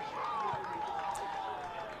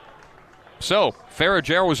 So,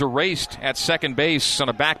 Ferragero was erased at second base on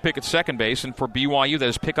a back pick at second base, and for BYU, that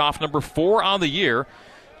is pickoff number 4 on the year,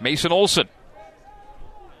 Mason Olson.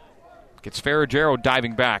 Gets Ferragero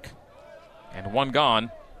diving back, and 1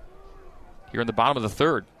 gone here in the bottom of the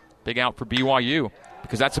third. Big out for BYU,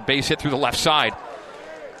 because that's a base hit through the left side.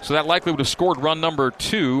 So that likely would have scored run number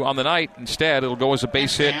 2 on the night. Instead, it'll go as a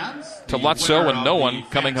base hit to Lutzo, and no one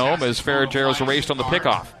coming home as Ferragero's erased on the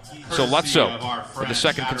pickoff. So Lutzo for the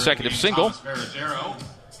second consecutive single.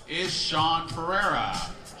 Is Sean Pereira.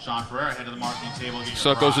 Sean Pereira head of the marketing table.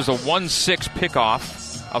 So it goes as a 1-6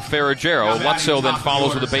 pickoff of Ferragero. Lutzo then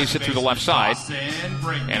follows with a base hit through the left side.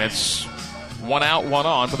 And it's 1 out, 1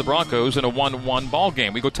 on for the Broncos in a 1-1 ball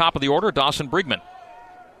game. We go top of the order, Dawson Brigman.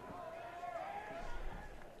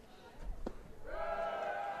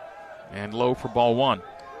 And low for ball 1.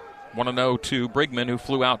 1-0 to Brigman, who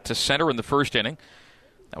flew out to center in the first inning.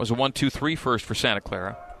 That was a 1-2-3 first for Santa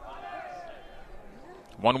Clara.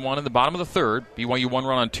 1-1 in the bottom of the third. BYU 1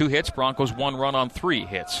 run on 2 hits. Broncos 1 run on 3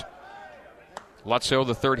 hits. Lutzo,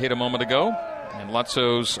 the third hit a moment ago. And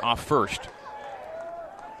Lutzo's off first.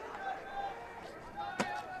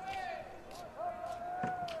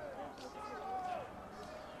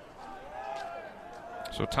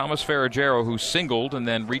 So Thomas Ferragero, who singled and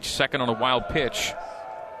then reached second on a wild pitch,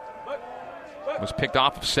 was picked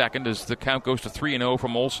off of second as the count goes to 3-0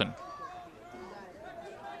 from Olson.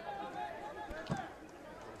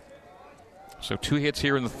 So 2 hits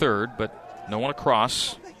here in the third, but no one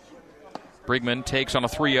across. Brigman takes on a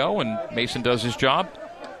 3-0, and Mason does his job.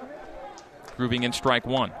 Grooving in strike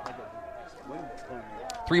 1.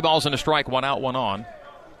 3 balls and a strike, 1 out, 1 on.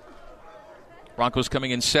 Broncos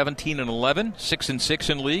coming in 17-11, 6-6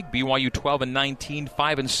 in league. BYU 12-19,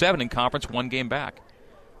 5-7 in conference, 1 game back.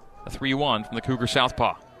 A 3-1 from the Cougar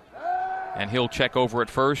southpaw. And he'll check over at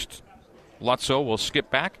first. Lutzow will skip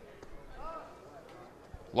back.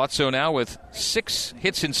 Lutzow now with 6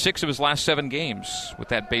 hits in 6 of his last 7 games with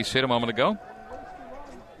that base hit a moment ago.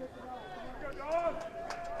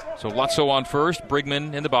 So Lutzow on first,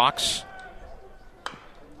 Brigman in the box.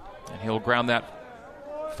 And he'll ground that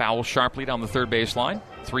foul sharply down the third baseline.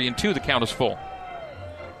 3-2, the count is full.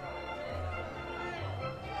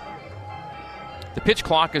 The pitch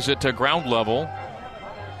clock is at ground level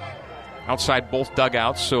outside both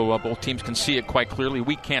dugouts, so both teams can see it quite clearly.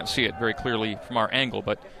 We can't see it very clearly from our angle,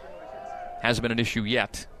 but hasn't been an issue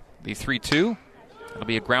yet. The 3-2. It'll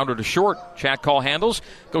be a grounder to short. Chad Call handles.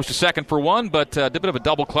 Goes to second for 1, but a bit of a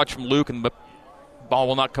double clutch from Luke, and the ball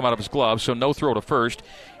will not come out of his glove, so no throw to first.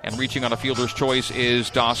 And reaching on a fielder's choice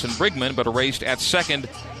is Dawson Brigman, but erased at second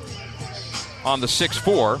on the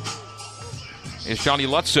 6-4 is Johnny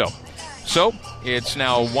Lutzow. So it's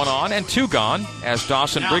now 1 on and 2 gone as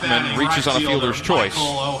Dawson Brigman reaches on a fielder's choice.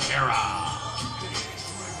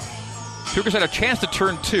 Cougars had a chance to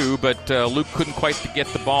turn 2, but Luke couldn't quite get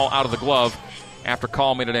the ball out of the glove after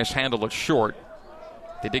Call made a nice handle at short.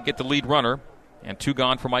 They did get the lead runner, and 2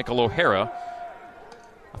 gone for Michael O'Hara.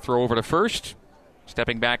 A throw over to first.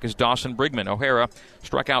 Stepping back is Dawson Brigman. O'Hara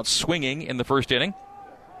struck out swinging in the first inning.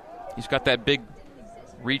 He's got that big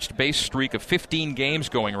reached base streak of 15 games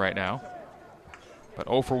going right now. But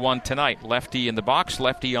 0 for 1 tonight. Lefty in the box,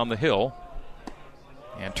 lefty on the hill.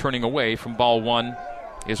 And turning away from ball 1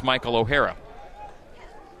 is Michael O'Hara.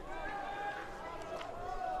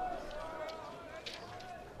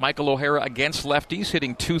 Michael O'Hara against lefties,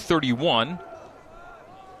 hitting .231.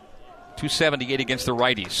 .278 against the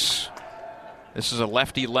righties. This is a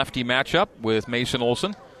lefty-lefty matchup with Mason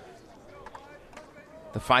Olson.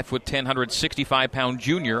 The 5'10", 165-pound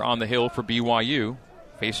junior on the hill for BYU,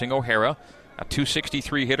 facing O'Hara, a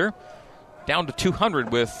 .263 hitter. Down to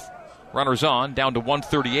 200 with runners on, down to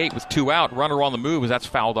 138 with 2 out. Runner on the move as that's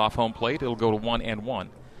fouled off home plate. It'll go to 1-1.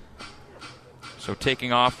 So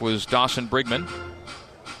taking off was Dawson Brigman.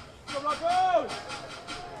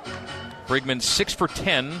 Brigman 6 for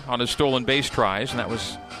 10 on his stolen base tries, and that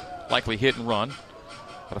was likely hit and run.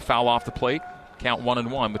 But a foul off the plate. Count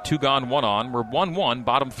 1-1 with 2 gone, 1 on. We're 1-1,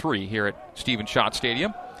 bottom 3 here at Stephen Schott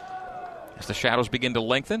Stadium. As the shadows begin to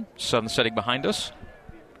lengthen, sun setting behind us.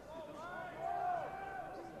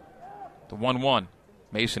 The 1-1.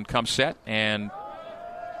 Mason comes set and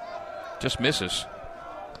just misses.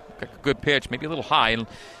 A good pitch, maybe a little high. And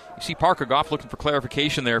you see Parker Goff looking for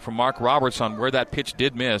clarification there from Mark Roberts on where that pitch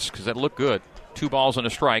did miss, because that looked good. 2 balls and a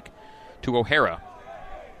strike to O'Hara.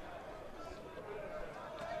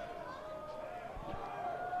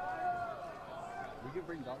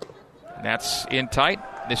 And that's in tight.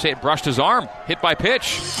 They say it brushed his arm. Hit by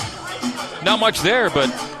pitch. Not much there, but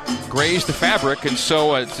grazed the fabric, and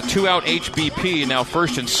so it's a 2-out HBP. Now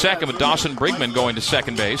first and second with Dawson Brigman going to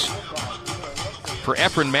second base for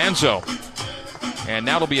Efren Manzo. And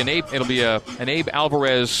now it'll be an Abe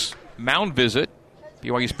Alvarez mound visit.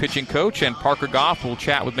 BYU's pitching coach and Parker Goff will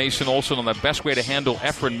chat with Mason Olson on the best way to handle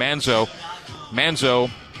Efren Manzo.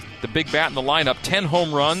 Manzo, the big bat in the lineup, 10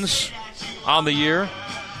 home runs on the year,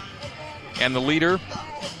 and the leader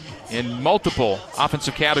in multiple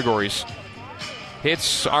offensive categories.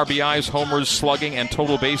 Hits, RBIs, homers, slugging, and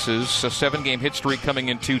total bases. A 7-game hit streak coming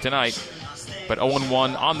into tonight. But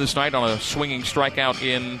 0-1 on this night on a swinging strikeout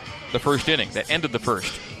in the first inning that ended the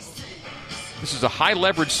first. This is a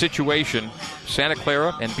high-leverage situation. Santa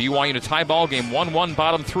Clara and BYU in a tie ball game. 1-1,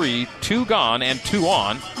 bottom 3. 2 gone and 2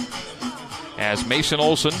 on. As Mason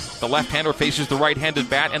Olson, the left-hander, faces the right-handed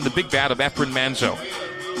bat and the big bat of Efren Manzo.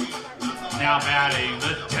 Now batting,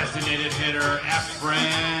 the designated hitter,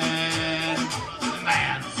 Efren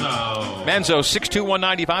Manzo. Manzo, 6'2",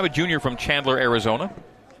 195, a junior from Chandler, Arizona.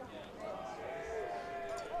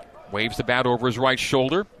 Waves the bat over his right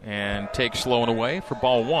shoulder and takes slow and away for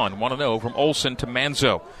ball 1. 1-0 from Olson to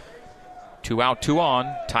Manzo. 2 out, 2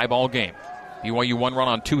 on, tie ball game. BYU 1 run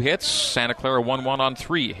on 2 hits. Santa Clara 1-1 on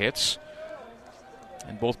 3 hits.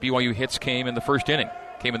 And both BYU hits came in the first inning.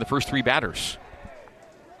 Came in the first 3 batters.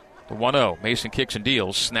 The 1-0. Mason kicks and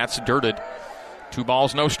deals. And that's dirted. 2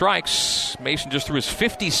 balls, no strikes. Mason just threw his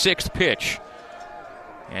 56th pitch.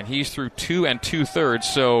 And he's through 2 2/3.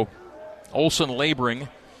 So Olson laboring.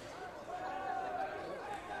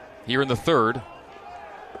 here in the third.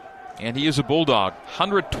 And he is a Bulldog.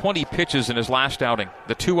 120 pitches in his last outing.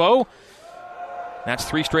 The 2-0, that's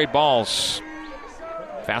 3 straight balls.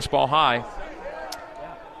 Fastball high.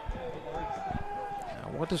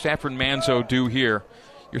 Now, what does Efren Manzo do here?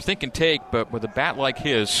 You're thinking take, but with a bat like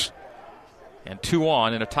his and 2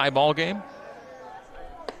 on in a tie ball game,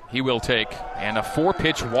 he will take. And a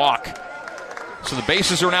 4-pitch walk. So the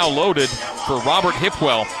bases are now loaded for Robert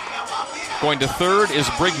Hipwell. Going to third is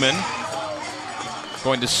Brigman.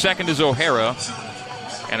 Going to second is O'Hara.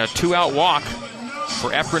 And a 2-out walk for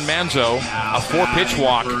Efren Manzo. A 4-pitch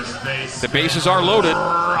walk. The bases are loaded.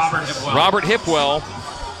 Robert Hipwell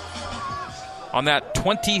on that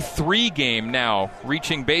 23 game now,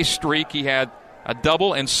 reaching base streak. He had a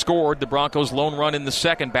double and scored the Broncos' lone run in the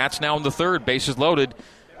second. Bats now in the third. Bases loaded.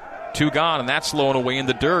 2 gone, and that's blown away in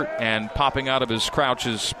the dirt. And popping out of his crouch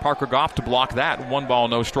is Parker Goff to block that. 1 ball,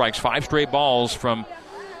 no strikes. 5 straight balls from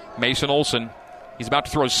Mason Olson. He's about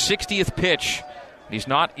to throw his 60th pitch. He's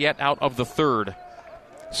not yet out of the third.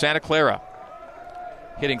 Santa Clara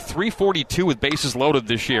hitting .342 with bases loaded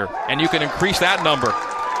this year, and you can increase that number.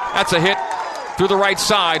 That's a hit through the right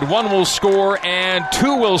side. 1 will score, and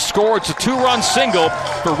 2 will score. It's a 2-run single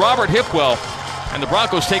for Robert Hipwell. And the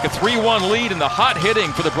Broncos take a 3-1 lead, and the hot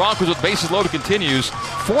hitting for the Broncos with bases loaded continues.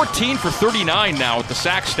 14 for 39 now with the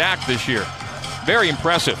sack stack this year. Very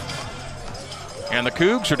impressive. And the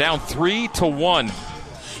Cougs are down 3-1.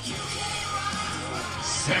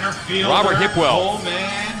 Center fielder Robert Hipwell. Coleman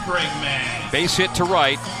Brigman. Base hit to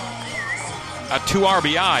right. A 2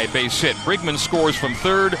 RBI base hit. Brigman scores from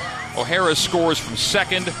third. O'Hara scores from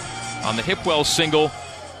second on the Hipwell single.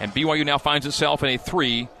 And BYU now finds itself in a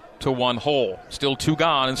 3-1 hole. Still 2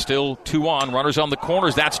 gone and still 2 on. Runners on the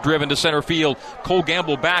corners. That's driven to center field. Cole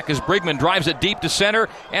Gamble back as Brigman drives it deep to center.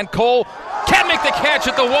 And Cole can't make the catch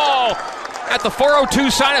at the wall. At the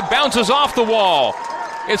 402 sign, it bounces off the wall.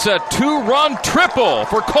 It's a 2-run triple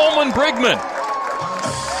for Coleman Brigman.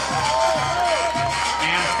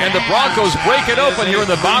 And the Broncos break it open here in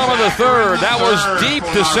the bottom of the third. That was deep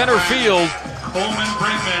to center field.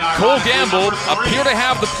 Cole Gamble appeared to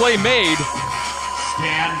have the play made.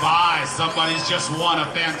 Stand by. Somebody's just won a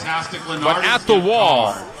fantastic Lenardis. But at the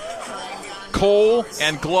wall, Cole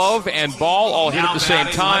and glove and ball all hit at the same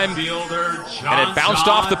time. And it bounced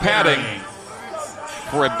off the padding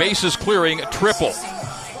for a bases clearing triple.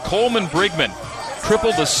 Coleman Brigman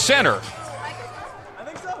triple to center.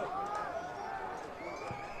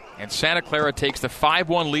 And Santa Clara takes the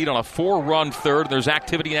 5-1 lead on a 4-run third. There's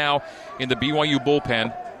activity now in the BYU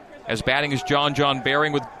bullpen as batting is John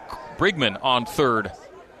Baring with Brigman on third.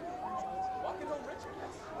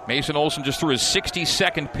 Mason Olson just threw his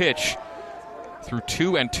 62nd pitch through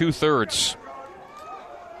 2 2/3.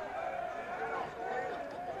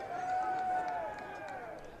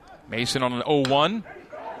 Mason on an 0-1.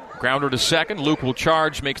 Grounder to second. Luke will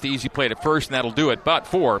charge, makes the easy play at first, and that'll do it. But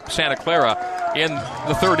for Santa Clara in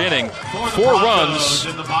the third inning, 4 runs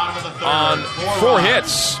on 4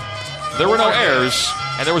 hits. There were no errors,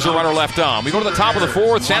 and there was a runner left on. We go to the top of the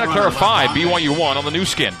fourth. Santa Clara 5, BYU 1 on the new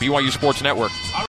skin, BYU Sports Network.